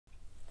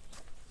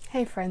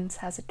Hey friends,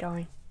 how's it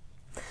going?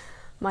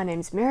 My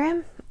name's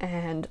Miriam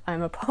and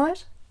I'm a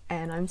poet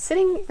and I'm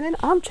sitting in an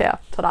armchair,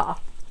 ta-da,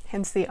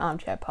 hence the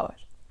armchair poet.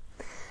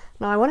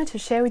 Now I wanted to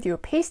share with you a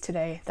piece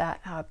today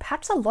that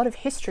packs a lot of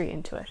history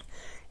into it.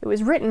 It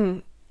was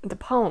written, the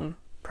poem,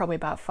 probably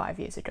about 5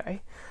 years ago,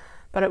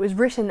 but it was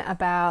written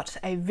about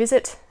a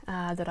visit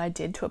that I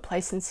did to a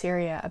place in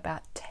Syria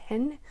about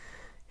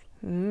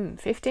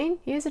 15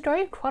 years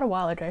ago, quite a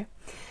while ago.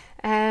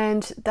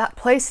 And that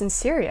place in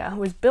Syria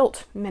was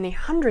built many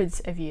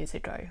hundreds of years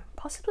ago,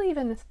 possibly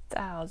even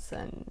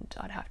 1,000,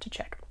 I'd have to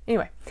check.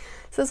 Anyway,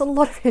 so there's a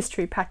lot of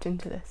history packed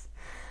into this.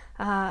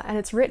 And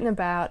it's written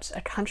about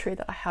a country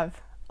that I have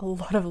a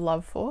lot of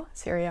love for,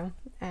 Syria,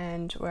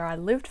 and where I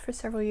lived for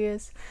several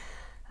years.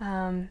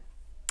 And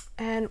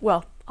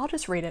well, I'll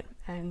just read it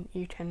and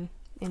you can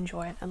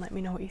enjoy it and let me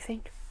know what you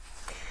think.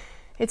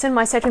 It's in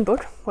my second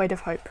book, Weight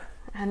of Hope,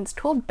 and it's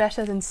called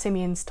Better Than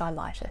Simeon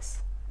Stylites,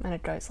 and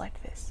it goes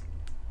like this.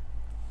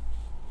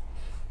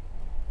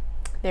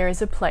 There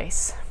is a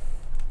place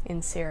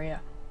in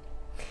Syria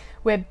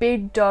where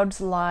big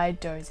dogs lie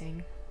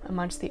dozing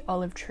amongst the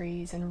olive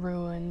trees and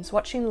ruins,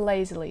 watching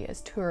lazily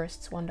as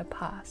tourists wander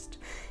past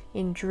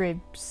in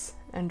dribs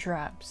and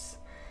drabs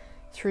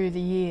through the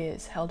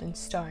years held in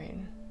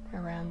stone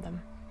around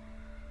them.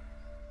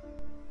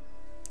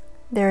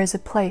 There is a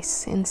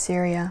place in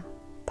Syria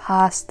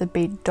past the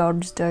big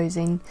dogs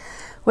dozing,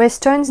 where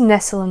stones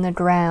nestle in the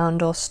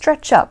ground or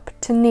stretch up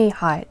to knee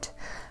height,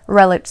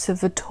 relics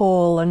of the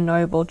tall and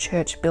noble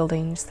church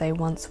buildings they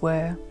once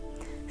were,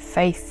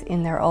 faith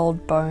in their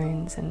old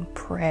bones and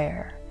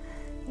prayer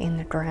in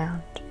the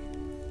ground.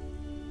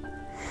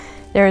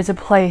 There is a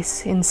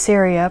place in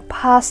Syria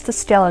past the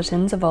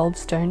skeletons of old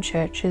stone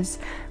churches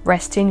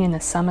resting in the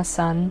summer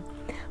sun,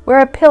 where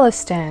a pillar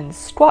stands,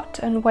 squat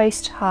and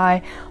waist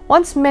high,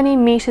 once many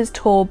metres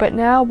tall, but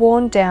now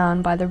worn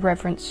down by the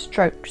reverent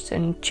strokes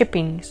and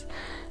chippings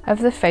of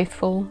the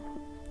faithful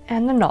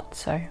and the not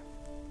so.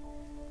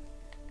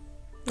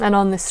 And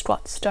on this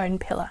squat stone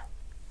pillar,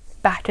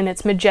 back in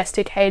its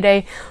majestic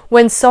heyday,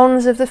 when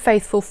songs of the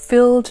faithful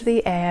filled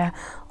the air,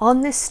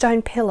 on this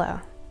stone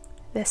pillar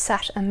there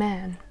sat a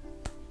man.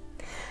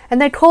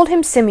 And they called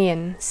him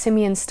Simeon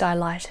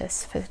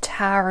Stylites, for the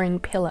towering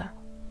pillar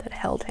that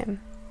held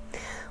him,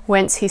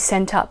 whence he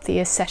sent up the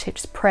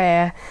ascetic's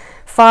prayer,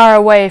 far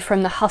away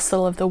from the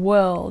hustle of the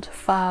world,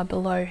 far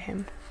below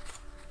him.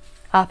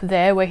 Up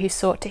there where he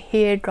sought to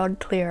hear God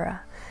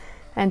clearer,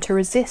 and to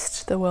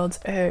resist the world's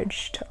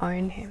urge to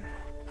own him.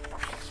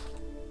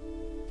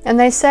 And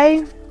they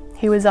say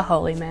he was a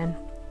holy man.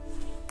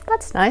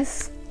 That's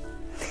nice.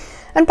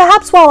 And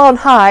perhaps while on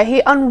high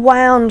he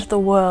unwound the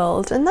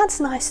world, and that's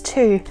nice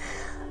too.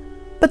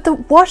 But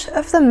what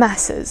of the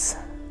masses,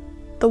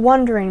 the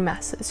wandering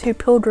masses who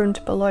pilgrimed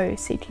below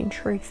seeking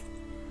truth?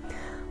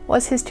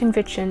 Was his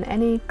conviction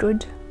any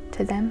good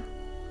to them?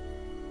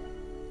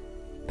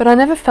 But I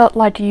never felt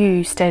like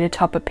you stayed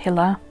atop a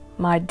pillar,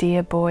 my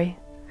dear boy.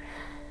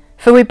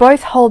 For we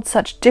both hold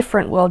such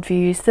different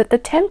worldviews that the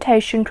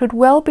temptation could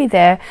well be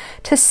there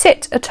to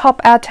sit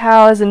atop our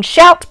towers and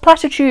shout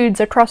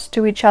platitudes across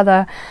to each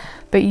other,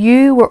 but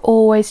you were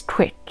always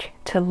quick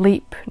to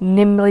leap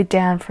nimbly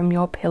down from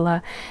your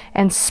pillar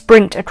and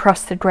sprint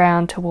across the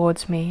ground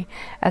towards me,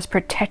 as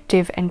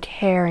protective and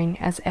caring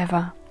as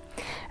ever,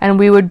 and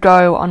we would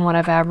go on one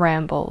of our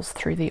rambles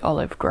through the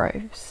olive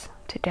groves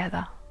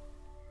together.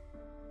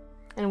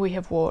 And we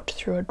have walked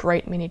through a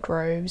great many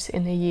groves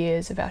in the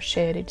years of our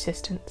shared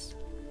existence,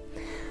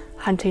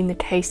 hunting the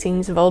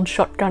casings of old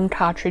shotgun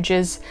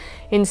cartridges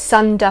in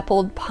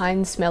sun-dappled,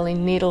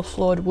 pine-smelling,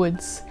 needle-floored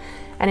woods,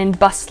 and in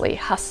bustly,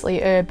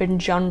 hustly urban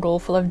jungle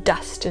full of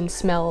dust and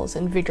smells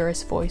and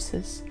vigorous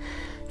voices,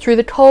 through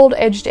the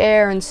cold-edged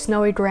air and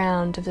snowy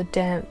ground of the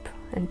damp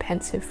and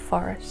pensive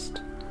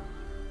forest,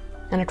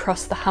 and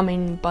across the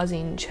humming,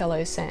 buzzing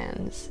cello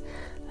sands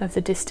of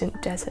the distant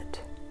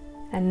desert.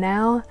 And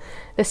now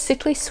the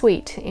sickly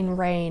sweet in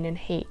rain and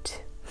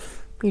heat,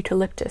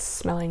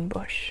 eucalyptus-smelling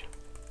bush.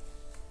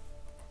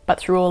 But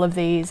through all of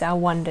these, our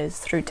wonders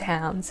through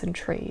towns and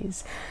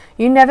trees,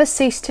 you never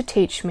ceased to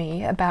teach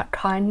me about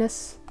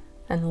kindness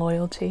and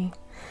loyalty,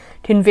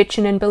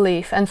 conviction and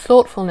belief, and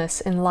thoughtfulness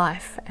in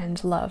life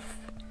and love.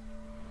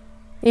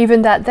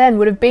 Even that then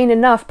would have been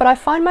enough, but I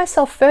find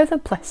myself further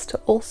blessed to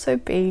also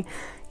be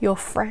your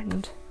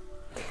friend,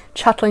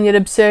 chuckling at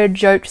absurd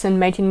jokes and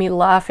making me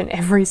laugh in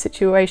every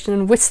situation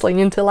and whistling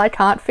until I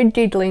can't for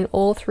giggling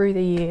all through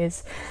the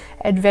years,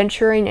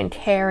 adventuring and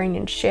caring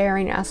and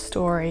sharing our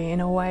story in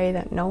a way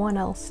that no one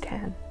else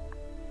can.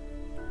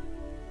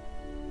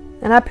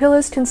 And our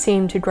pillars can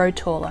seem to grow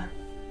taller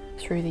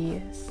through the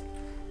years.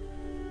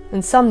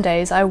 And some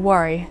days I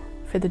worry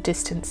for the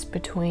distance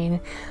between,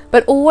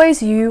 but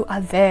always you are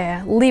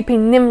there,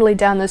 leaping nimbly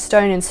down the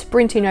stone and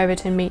sprinting over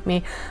to meet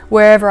me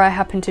wherever I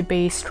happen to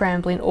be,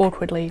 scrambling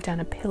awkwardly down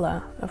a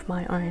pillar of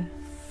my own.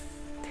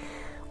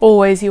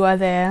 Always you are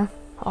there,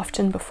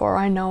 often before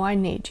I know I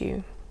need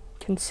you,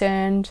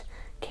 concerned,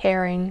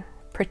 caring,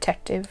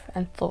 protective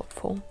and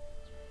thoughtful.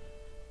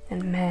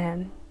 And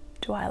man,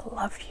 do I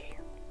love you.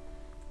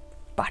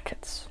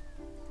 buckets.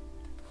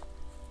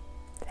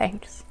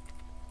 Thanks.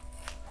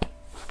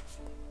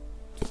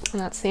 And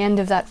that's the end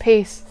of that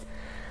piece.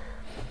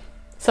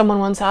 Someone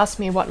once asked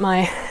me what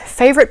my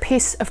favourite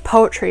piece of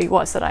poetry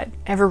was that I'd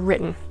ever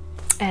written,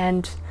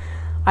 and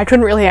I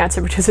couldn't really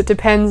answer because it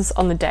depends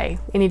on the day.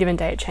 Any given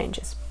day it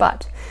changes.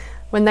 But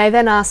when they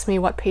then asked me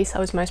what piece I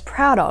was most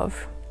proud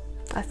of,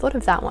 I thought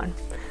of that one.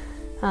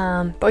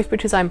 Both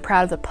because I'm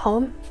proud of the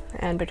poem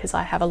and because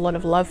I have a lot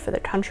of love for the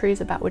countries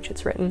about which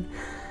it's written,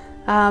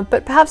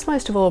 but perhaps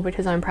most of all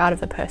because I'm proud of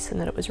the person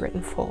that it was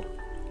written for.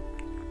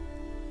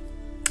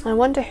 I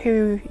wonder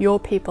who your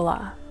people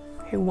are,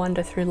 who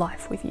wander through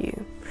life with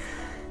you,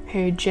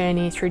 who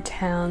journey through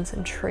towns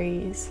and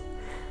trees,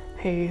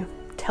 who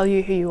tell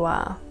you who you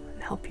are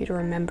and help you to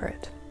remember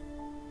it.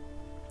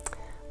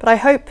 But I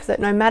hope that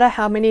no matter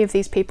how many of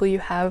these people you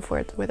have,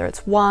 whether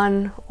it's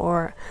one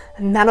or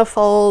a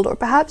manifold, or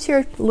perhaps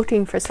you're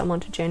looking for someone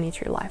to journey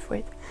through life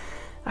with,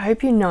 I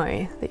hope you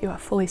know that you are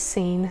fully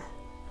seen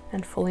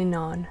and fully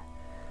known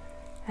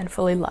and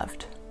fully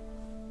loved.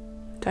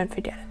 Don't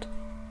forget it.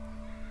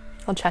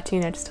 I'll chat to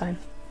you next time.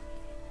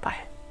 Bye.